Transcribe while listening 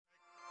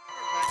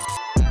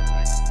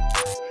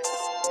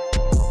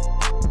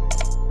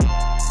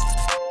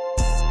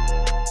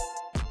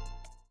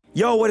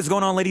Yo, what is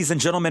going on, ladies and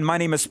gentlemen? My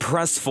name is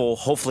PresFull.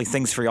 Hopefully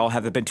things for y'all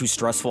haven't been too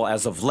stressful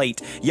as of late.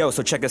 Yo,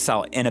 so check this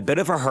out. In a bit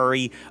of a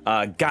hurry,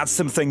 got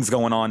some things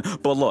going on,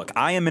 but look,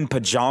 I am in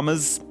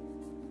pajamas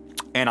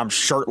and I'm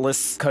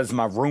shirtless because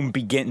my room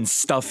be getting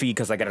stuffy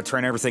because I gotta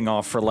turn everything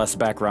off for less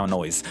background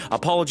noise.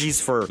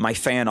 Apologies for my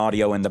fan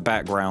audio in the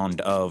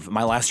background of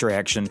my last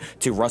reaction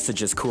to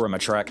Rustage's Kurama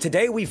track.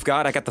 Today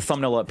I got the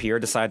thumbnail up here,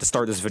 decided to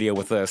start this video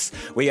with this.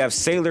 We have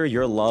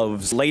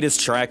SailorUrLove's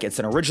latest track. It's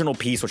an original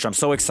piece, which I'm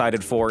so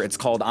excited for. It's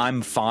called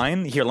I'm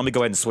Fine. Here, let me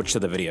go ahead and switch to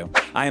the video.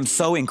 I am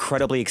so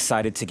incredibly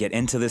excited to get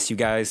into this, you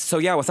guys. So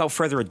yeah, without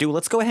further ado,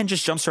 let's go ahead and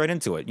just jump straight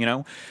into it, you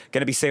know?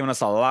 Gonna be saving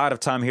us a lot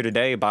of time here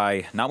today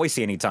by not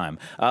wasting any time.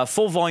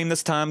 Full volume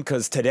this time,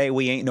 because today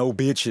we ain't no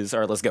bitches.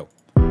 Alright, let's go.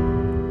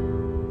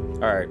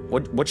 Alright,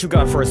 what you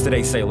got for us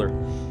today, Sailor?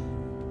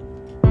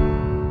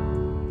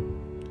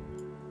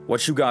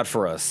 What you got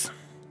for us?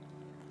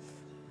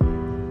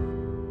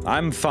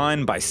 I'm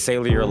Fine by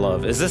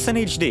SailorUrLove. Is this in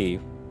HD?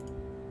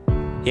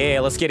 Yeah,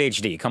 let's get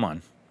HD. Come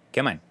on.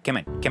 Come on, come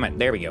on, come on.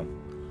 There we go.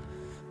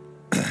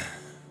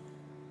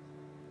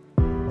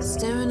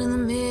 Staring in the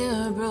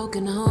mirror,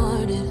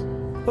 broken-hearted.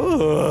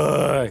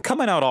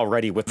 Coming out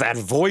already with that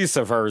voice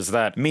of hers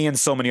that me and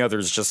so many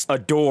others just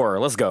adore.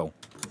 Let's go.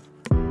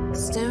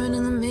 Staring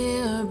in the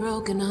mirror,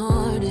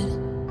 broken-hearted.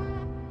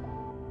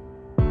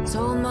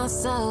 Told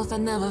myself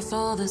I'd never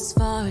fall this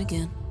far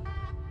again.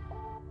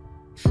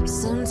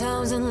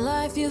 Sometimes in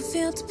life you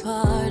feel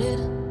departed.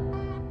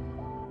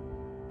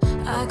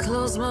 I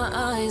closed my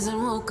eyes and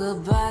woke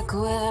up back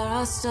where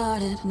I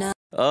started. Now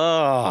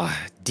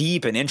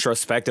deep and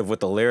introspective with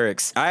the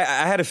lyrics. I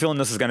had a feeling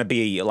this was gonna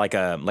be like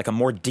a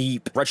more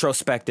deep,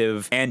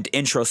 retrospective and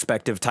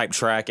introspective type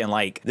track, and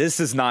like this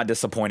is not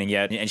disappointing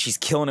yet. And she's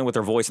killing it with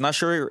her voice. Not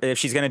sure if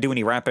she's gonna do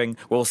any rapping.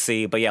 We'll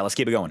see. But yeah, let's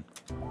keep it going.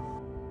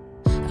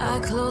 I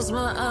closed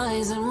my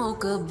eyes and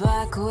woke up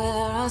back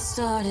where I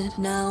started.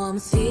 Now I'm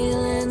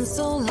feeling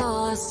so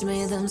lost,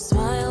 made them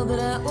smile, but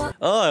at what?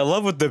 Oh, I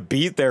love with the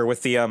beat there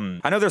with the I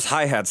know there's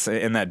hi-hats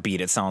in that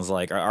beat, it sounds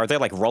like. Are they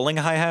like rolling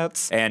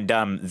hi-hats? And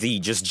the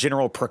just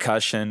general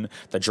percussion,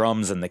 the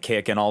drums and the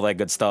kick and all that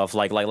good stuff.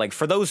 Like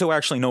for those who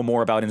actually know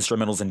more about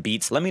instrumentals and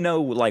beats, let me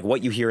know like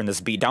what you hear in this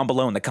beat down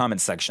below in the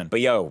comment section.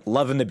 But yo,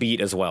 loving the beat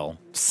as well.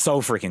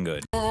 So freaking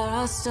good. Where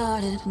I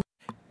started.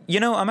 You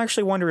know, I'm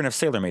actually wondering if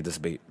Sailor made this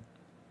beat.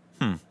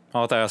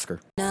 I'll have to ask her.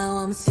 Now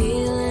I'm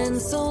feeling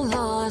so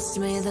lost,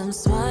 made them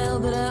smile,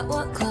 but at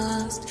what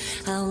cost?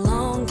 How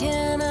long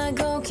can I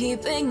go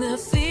keeping the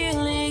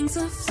feelings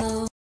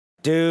afloat?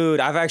 Dude,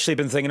 I've actually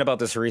been thinking about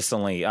this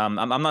recently. I'm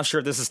not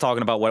sure if this is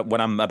talking about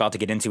what I'm about to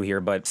get into here,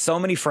 but so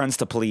many friends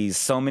to please,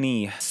 so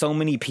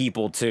many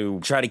people to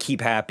try to keep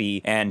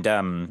happy and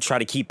try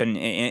to keep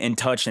in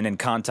touch and in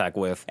contact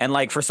with. And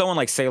like for someone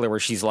like Sailor, where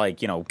she's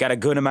like, you know, got a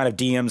good amount of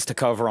DMs to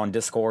cover on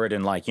Discord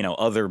and like, you know,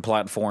 other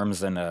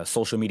platforms and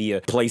social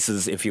media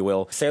places, if you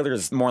will.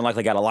 Sailor's more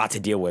likely got a lot to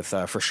deal with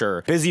for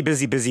sure. Busy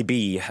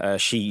bee.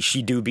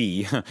 She do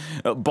be.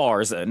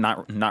 Bars,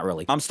 not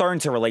really. I'm starting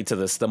to relate to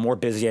this. The more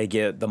busy I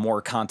get, the more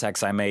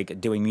contacts I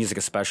make doing music,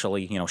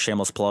 especially, you know,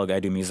 shameless plug,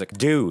 I do music.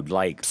 Dude,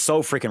 like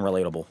so freaking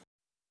relatable.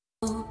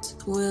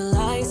 Will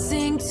I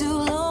sink too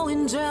low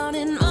and drown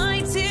in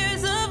my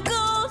tears of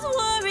gold?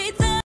 Worried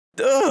that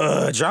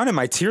drown in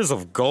my tears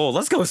of gold.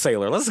 Let's go,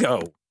 Sailor, let's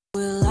go.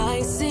 Will I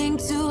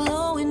sink too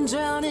low and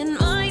drown in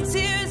my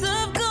tears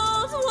of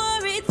gold?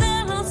 Worried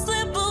that I'll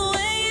slip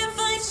away if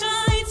I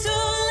try to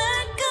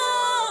let go.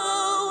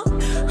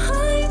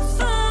 I'm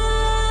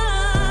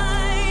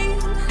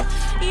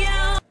fine.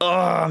 Yeah.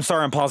 I'm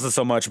sorry I'm pausing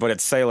so much, but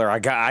it's Sailor. I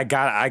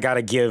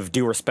gotta give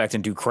due respect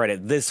and due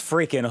credit. This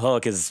freaking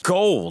hook is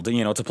gold,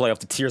 you know, to play off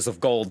the Tears of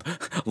Gold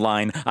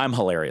line. I'm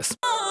hilarious.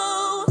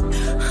 Oh, I'm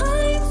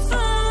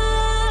fine.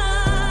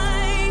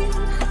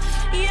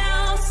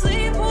 Yeah, I'll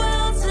sleep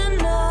well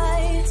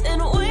tonight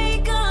and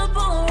wake up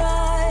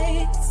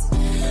alright.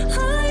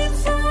 I'm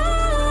fine.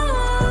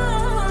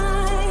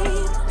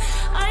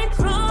 I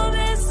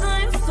promise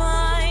I'm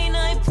fine.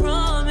 I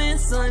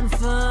promise I'm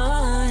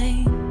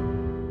fine.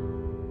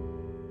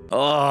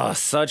 Oh,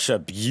 such a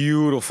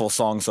beautiful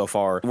song so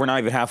far. We're not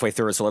even halfway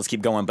through it, so let's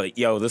keep going. But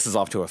yo, this is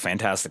off to a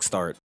fantastic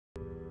start.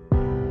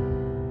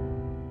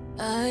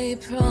 I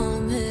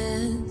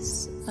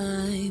promise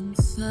I'm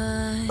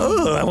fine.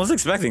 Oh, I wasn't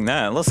expecting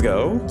that. Let's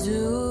go.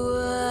 Do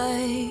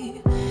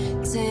I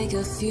take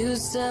a few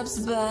steps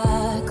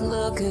back,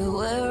 look at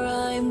where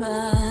I'm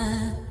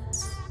at?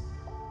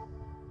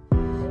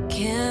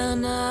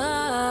 Can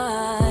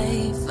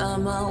I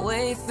find my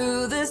way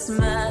through this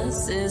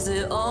mess? Is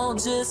it all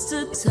just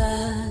a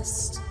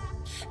test?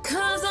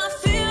 'Cause I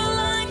feel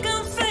like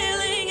I'm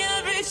failing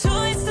every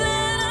choice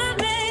that I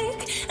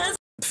make.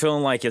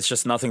 feeling like it's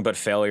just nothing but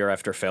failure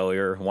after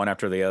failure, one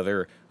after the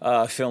other.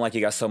 Feeling like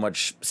you got so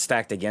much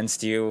stacked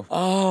against you.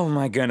 Oh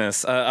my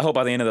goodness. I hope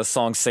by the end of the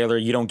song, Sailor,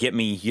 you don't get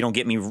me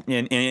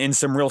in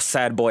some real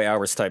sad boy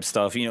hours type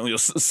stuff. You know,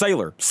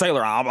 Sailor,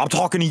 I'm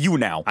talking to you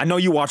now. I know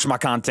you watch my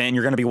content and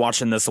you're gonna be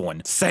watching this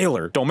one.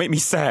 Sailor, don't make me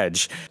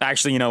sad.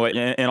 Actually, you know what?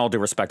 In all due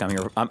respect, I'm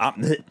here.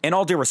 In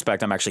all due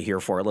respect, I'm actually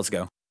here for it. Let's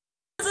go.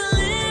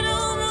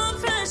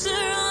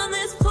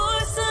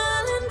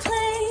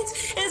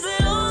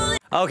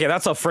 Okay,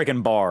 that's a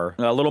freaking bar.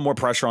 A little more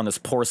pressure on this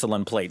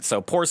porcelain plate. So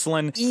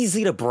porcelain,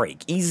 easy to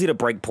break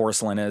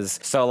porcelain is.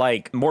 So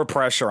like more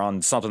pressure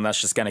on something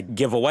that's just gonna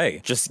give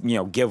away. Just, you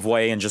know, give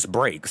way and just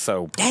break.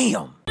 So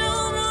damn.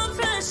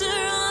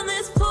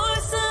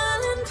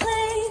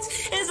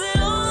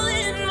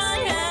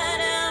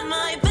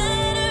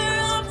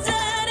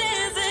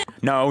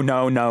 No.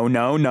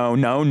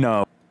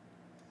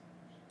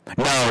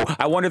 No,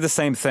 I wonder the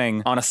same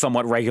thing on a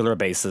somewhat regular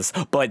basis,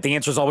 but the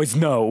answer is always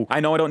no. I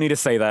know I don't need to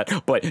say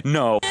that, but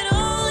no.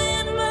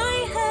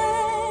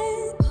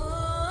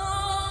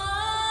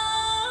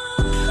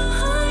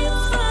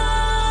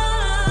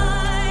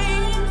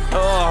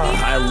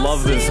 Oh, I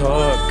love this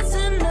hook.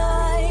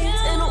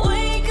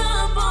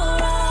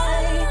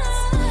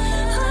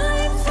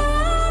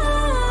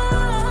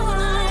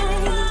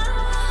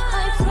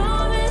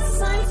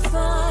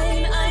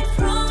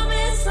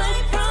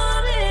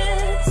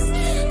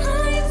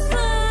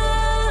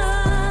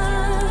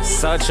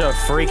 Such a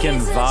freaking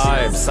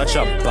vibe, such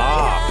a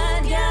bop.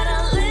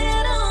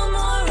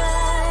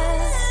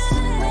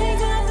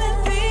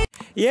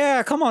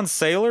 Yeah, come on,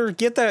 Sailor.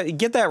 Get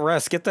that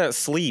rest, get that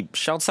sleep.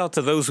 Shouts out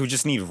to those who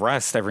just need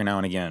rest every now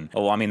and again.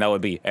 Oh, I mean, that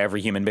would be every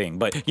human being,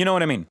 but you know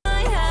what I mean.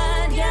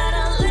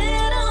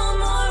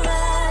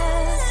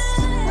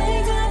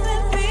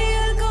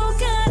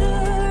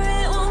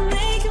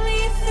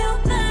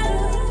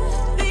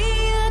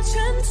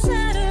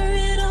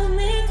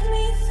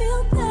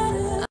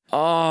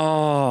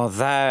 Oh,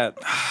 that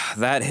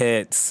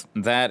hits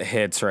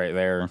right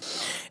there.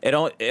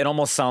 It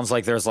almost sounds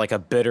like there's like a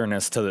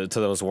bitterness to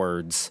those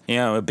words. You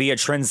know, be a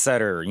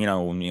trendsetter. You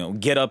know,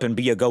 get up and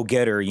be a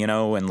go-getter. You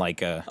know, and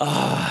like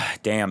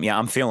damn, yeah,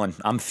 I'm feeling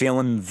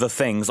the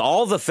things,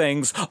 all of the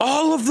things.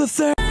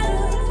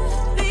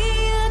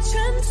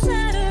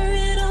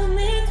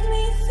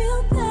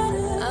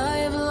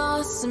 I've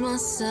lost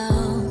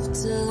myself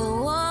to the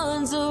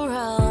ones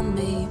around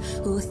me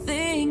who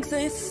think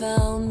they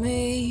found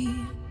me.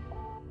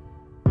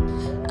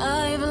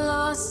 I've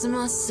lost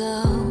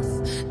myself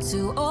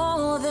to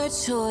all their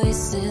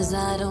choices.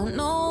 I don't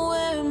know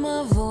where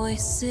my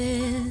voice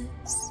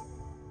is.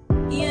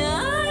 Yeah,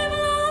 I've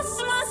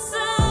lost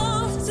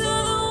myself to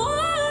the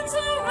ones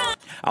around.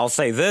 I'll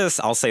say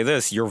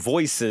this, your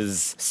voice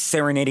is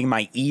serenading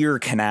my ear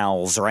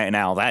canals right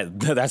now.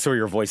 That's where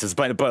your voice is,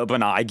 but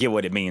no, I get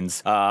what it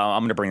means.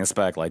 I'm gonna bring this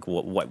back, like,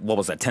 what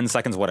was that, 10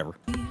 seconds, whatever.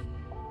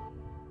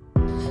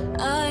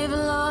 I've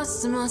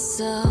lost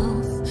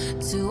myself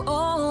to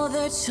all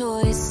their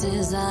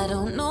choices. I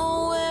don't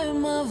know where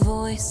my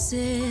voice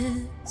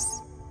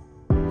is.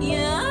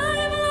 Yeah,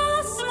 I've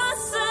lost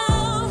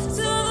myself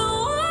to the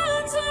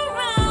ones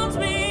around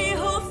me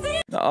who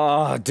think.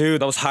 Oh,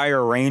 dude, those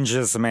higher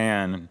ranges,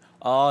 man.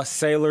 Oh,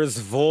 Sailor's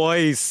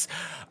voice.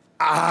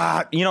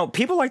 You know,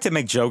 people like to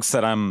make jokes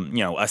that I'm,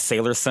 you know, a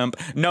Sailor simp.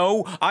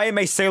 No, I am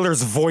a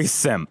Sailor's voice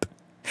simp.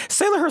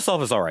 Sailor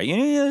herself is all right.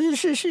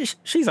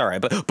 She's all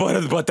right, but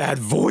that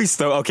voice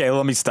though. Okay,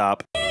 let me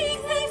stop.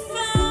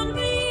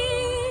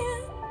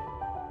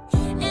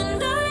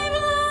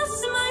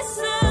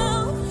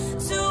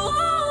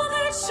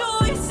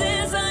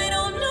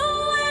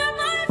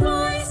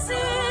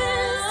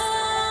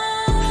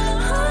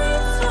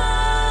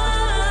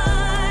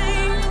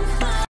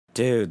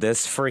 Dude,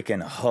 this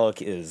freaking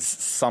hook is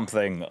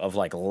something of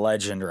like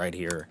legend right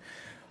here.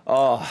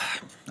 Oh,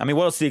 I mean,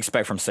 what else do you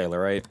expect from Sailor,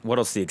 right? What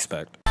else do you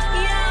expect?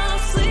 Yeah,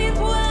 sleep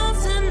well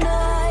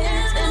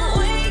tonight and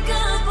wake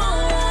up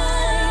alright.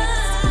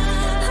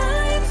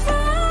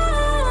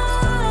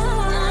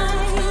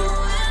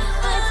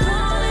 I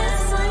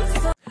promise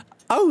I'm fine.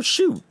 Oh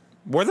shoot,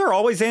 were there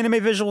always anime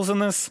visuals in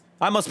this?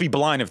 I must be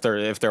blind if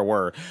there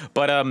were.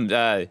 But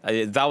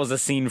that was a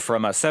scene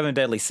from Seven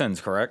Deadly Sins,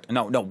 correct?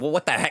 No,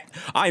 what the heck?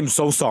 I am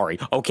so sorry.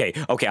 Okay,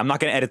 I'm not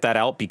gonna edit that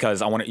out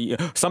because I want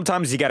to.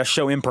 Sometimes you gotta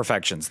show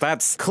imperfections.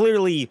 That's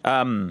clearly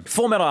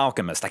Full Metal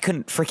Alchemist. I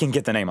couldn't freaking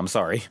get the name. I'm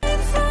sorry.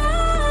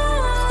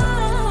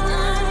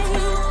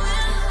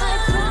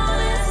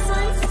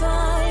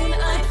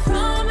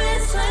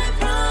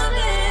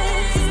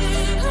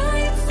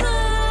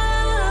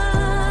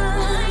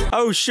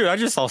 Oh shoot, I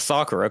just saw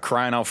Sakura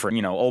crying out for,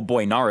 you know, old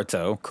boy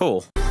Naruto.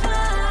 Cool.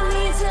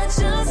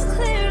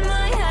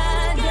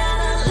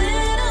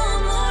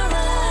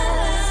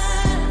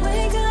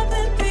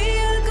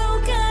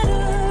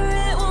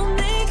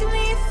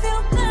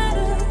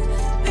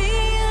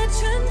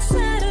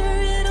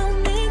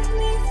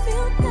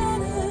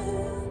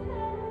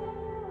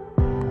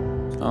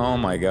 Oh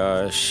my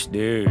gosh,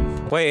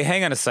 dude. Wait,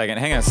 hang on a second.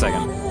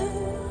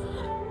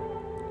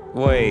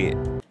 Wait.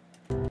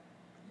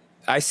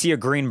 I see a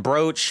green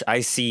brooch.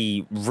 I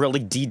see really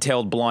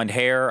detailed blonde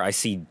hair. I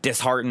see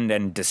disheartened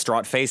and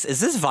distraught face.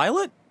 Is this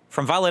Violet?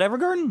 From Violet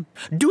Evergarden?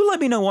 Do let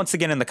me know once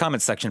again in the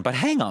comments section, but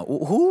hang on,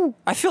 who?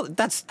 I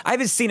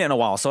haven't seen it in a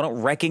while, so I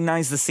don't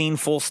recognize the scene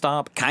full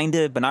stop.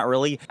 Kinda, but not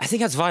really. I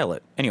think that's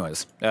Violet.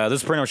 Anyways, this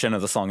is pretty much the end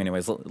of the song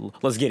anyways.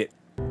 Let's get it.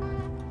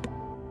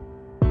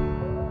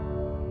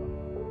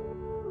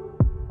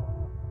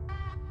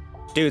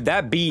 Dude,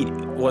 that beat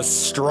was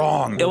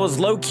strong. It was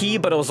low-key,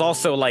 but it was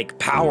also, like,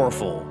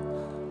 powerful.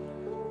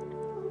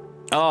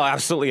 Oh,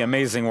 absolutely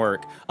amazing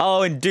work.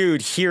 Oh, and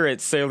dude, hear it,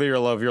 Sailor Your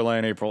Love, Your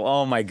Lion April.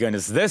 Oh my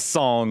goodness, this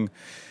song,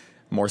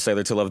 more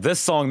Sailor to Love, this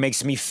song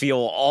makes me feel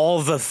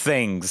all the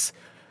things.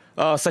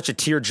 Oh, such a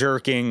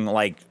tear-jerking,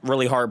 like,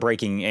 really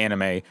heartbreaking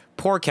anime.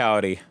 Poor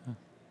Coyote.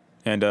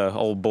 And,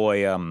 old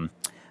boy,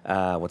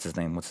 what's his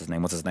name?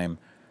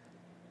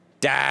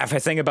 If I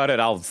think about it,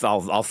 I'll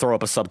throw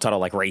up a subtitle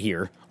like right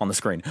here on the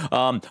screen.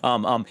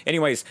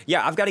 Anyways,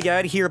 yeah, I've got to get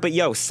out of here, but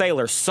yo,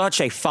 Sailor,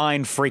 such a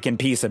fine freaking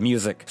piece of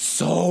music.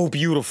 So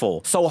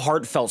beautiful, so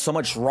heartfelt, so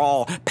much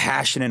raw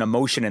passion and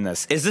emotion in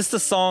this. Is this the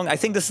song? I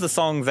think this is the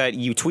song that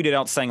you tweeted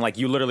out saying like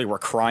you literally were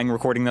crying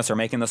recording this or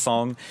making the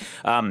song.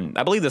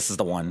 I believe this is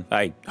the one.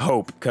 I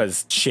hope,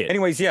 because shit.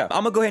 Anyways, yeah,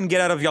 I'm gonna go ahead and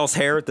get out of y'all's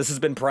hair. This has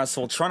been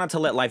PresFull. Try not to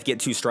let life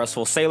get too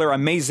stressful. Sailor,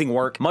 amazing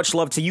work. Much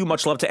love to you,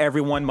 much love to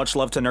everyone, much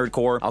love to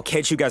Nerdcore. I'll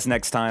catch you guys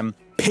next time.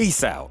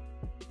 Peace out.